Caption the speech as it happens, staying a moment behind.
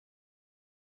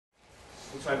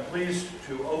So I'm pleased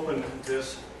to open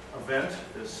this event,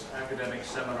 this academic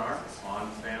seminar on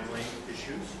family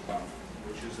issues,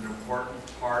 which is an important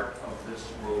part of this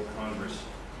World Congress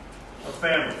of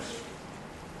Families.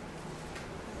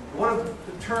 The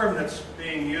term that's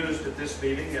being used at this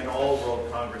meeting and all World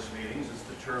Congress meetings is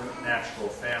the term natural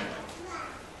family.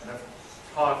 And I've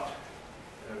talked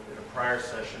in a prior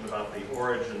session about the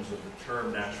origins of the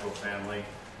term natural family,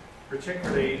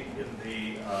 particularly in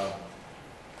the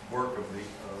work of the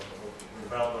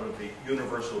development of the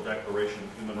Universal Declaration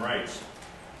of Human Rights.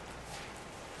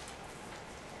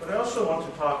 But I also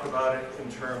want to talk about it in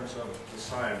terms of the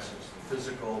sciences, the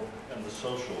physical and the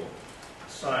social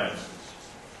sciences.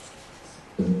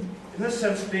 In this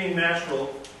sense, being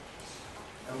natural,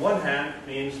 on one hand,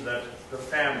 means that the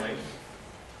family,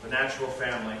 the natural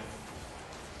family,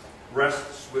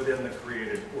 rests within the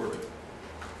created order.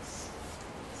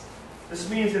 This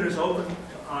means it is open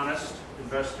to honest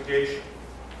investigation,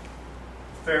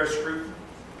 fair scrutiny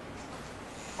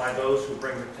by those who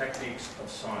bring the techniques of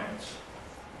science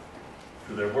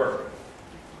to their work.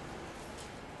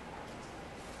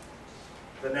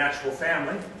 The natural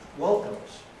family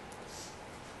welcomes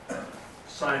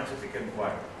scientific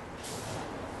inquiry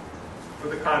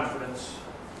with the confidence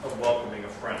of welcoming a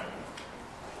friend.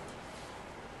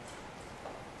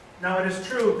 Now, it is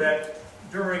true that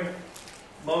during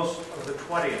most of the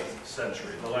 20th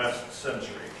century, the last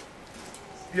century,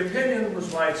 the opinion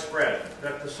was widespread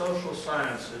that the social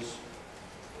sciences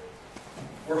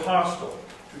were hostile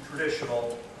to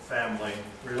traditional family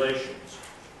relations.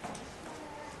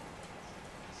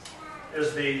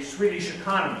 As the Swedish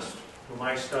economist whom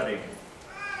I studied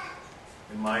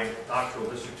in my doctoral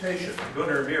dissertation,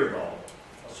 Gunnar Myrdal,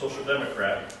 a social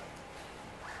democrat,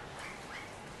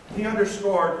 he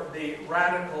underscored the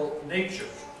radical nature,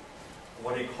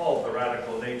 what he called the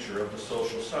radical nature of the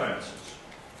social sciences.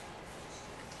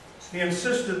 He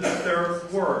insisted that there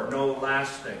were no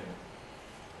lasting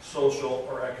social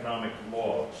or economic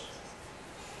laws.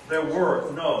 There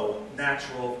were no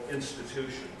natural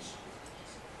institutions.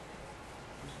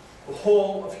 The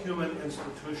whole of human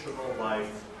institutional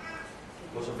life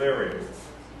was a variable.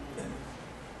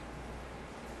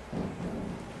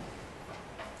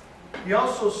 He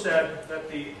also said that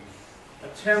the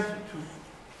attempt to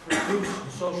produce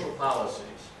social policies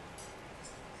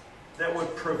that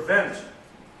would prevent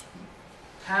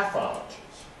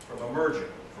pathologies from emerging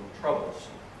from troubles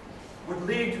would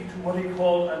lead to what he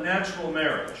called a natural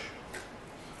marriage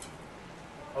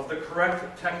of the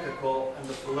correct technical and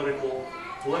the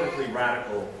politically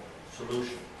radical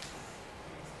solution.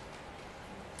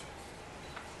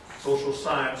 Social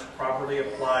science, properly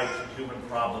applied to human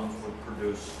problems, would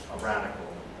produce a radical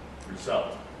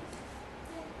result.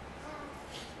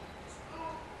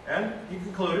 And he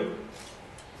concluded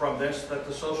from this that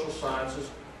the social sciences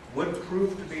would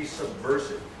prove to be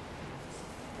subversive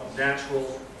of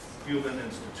natural human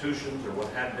institutions, or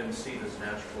what had been seen as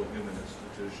natural human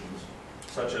institutions,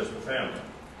 such as the family.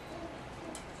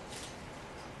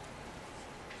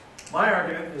 My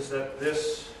argument is that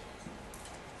this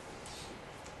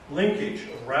linkage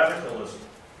of radicalism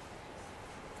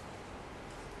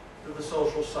to the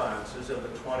social sciences in the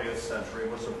 20th century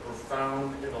was a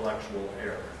profound intellectual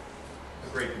error, a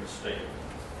great mistake.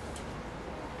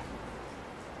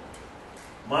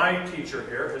 My teacher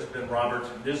here has been Robert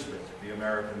Nisbet, the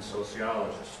American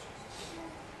sociologist,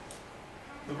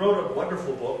 who wrote a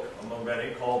wonderful book, among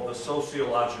many, called The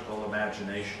Sociological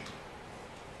Imagination.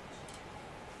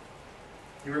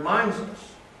 He reminds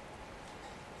us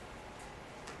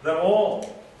that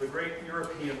all the great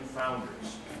European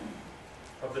founders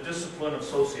of the discipline of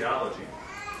sociology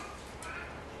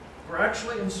were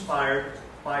actually inspired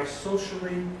by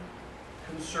socially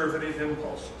conservative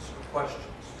impulses or questions.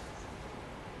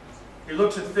 He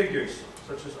looks at figures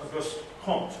such as Auguste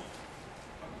Comte,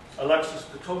 Alexis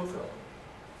de Tocqueville,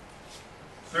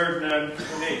 Ferdinand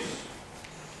Cunis,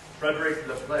 Frederick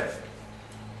Lefebvre,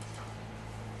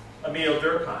 Emile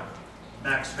Durkheim,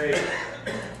 Max Weber,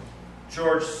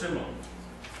 George Simmel,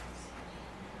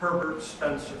 Herbert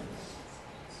Spencer.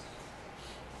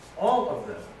 All of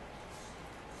them,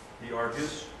 he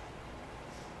argues,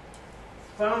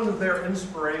 found their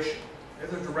inspiration,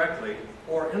 either directly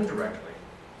or indirectly,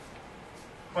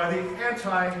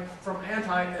 from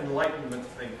anti-Enlightenment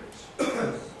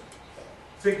thinkers.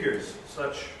 Figures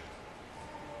such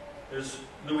as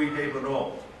Louis de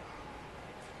Bonnot,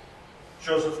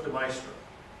 Joseph de Maistre,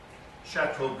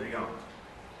 Chateaubriand,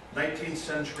 19th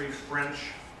century French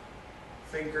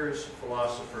thinkers,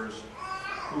 philosophers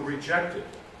who rejected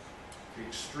the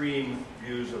extreme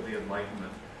views of the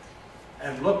Enlightenment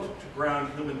and looked to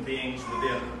ground human beings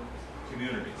within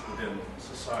communities within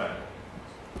society.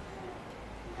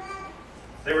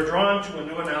 They were drawn to a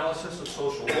new analysis of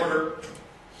social order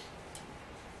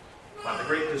by the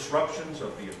great disruptions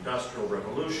of the Industrial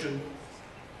Revolution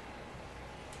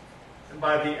and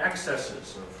by the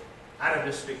excesses of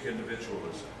atavistic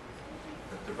individualism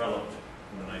that developed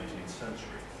in the 19th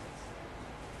century.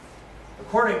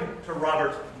 According to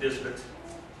Robert Nisbet,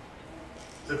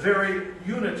 the very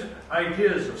unit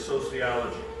ideas of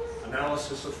sociology,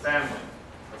 analysis of family,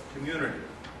 of community,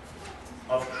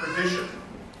 of tradition,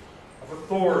 of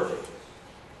authority,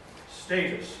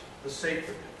 status, the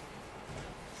sacred,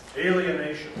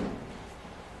 alienation,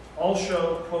 all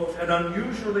show, quote, an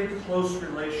unusually close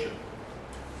relation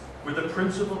with the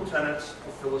principal tenets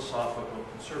of philosophical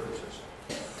conservatism.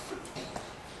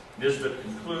 Nisbet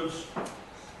concludes,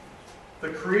 the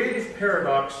creative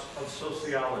paradox of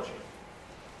sociology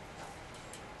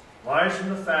lies in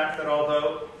the fact that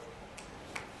although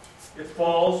it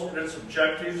falls in its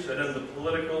objectives and in the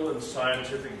political and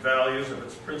scientific values of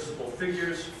its principal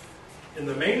figures in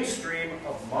the mainstream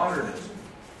of modernism,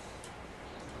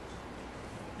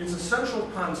 its essential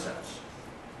concepts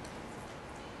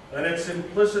and its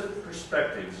implicit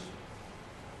perspectives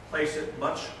place it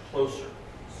much closer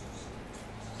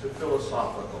to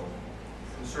philosophical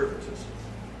conservatism.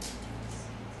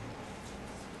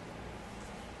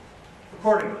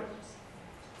 Accordingly,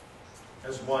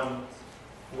 as one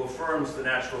who affirms the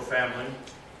natural family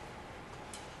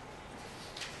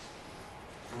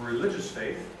through religious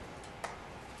faith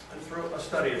and through a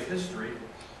study of history,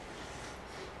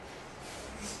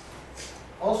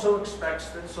 also expects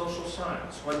that social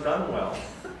science, when done well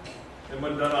and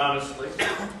when done honestly,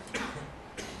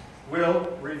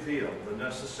 will reveal the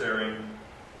necessary,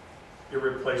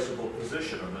 irreplaceable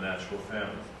position of the natural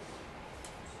family.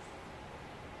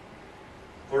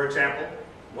 For example,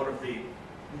 one of the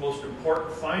most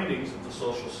important findings of the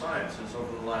social sciences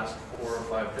over the last 4 or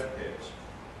 5 decades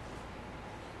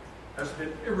has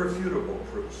been irrefutable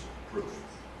proof.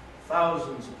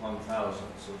 Thousands upon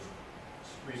thousands of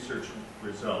research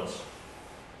results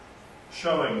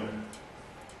showing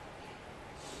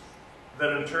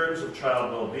that in terms of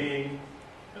child well-being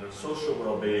and of social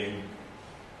well-being,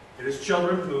 it is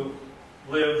children who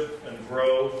live and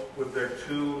grow with their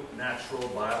 2 natural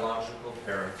biological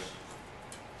parents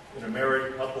in a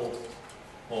married couple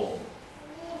home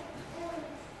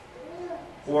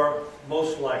who are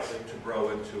most likely to grow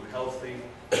into healthy,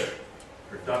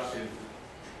 productive,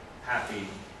 happy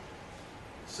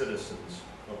citizens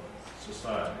of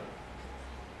society.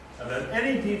 And that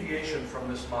any deviation from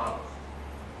this model,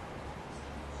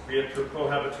 be it through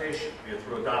cohabitation, be it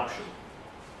through adoption,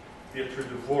 be it through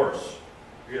divorce,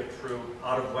 be it through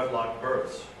out-of-wedlock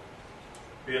births,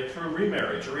 be it through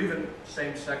remarriage or even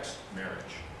same-sex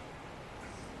marriage,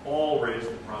 all raise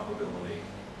the probability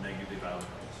of negative outcomes.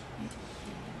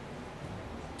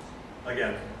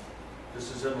 Again,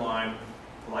 this is in line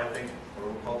with, I think, what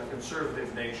we'll call the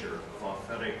conservative nature of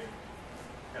authentic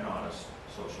and honest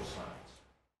social science.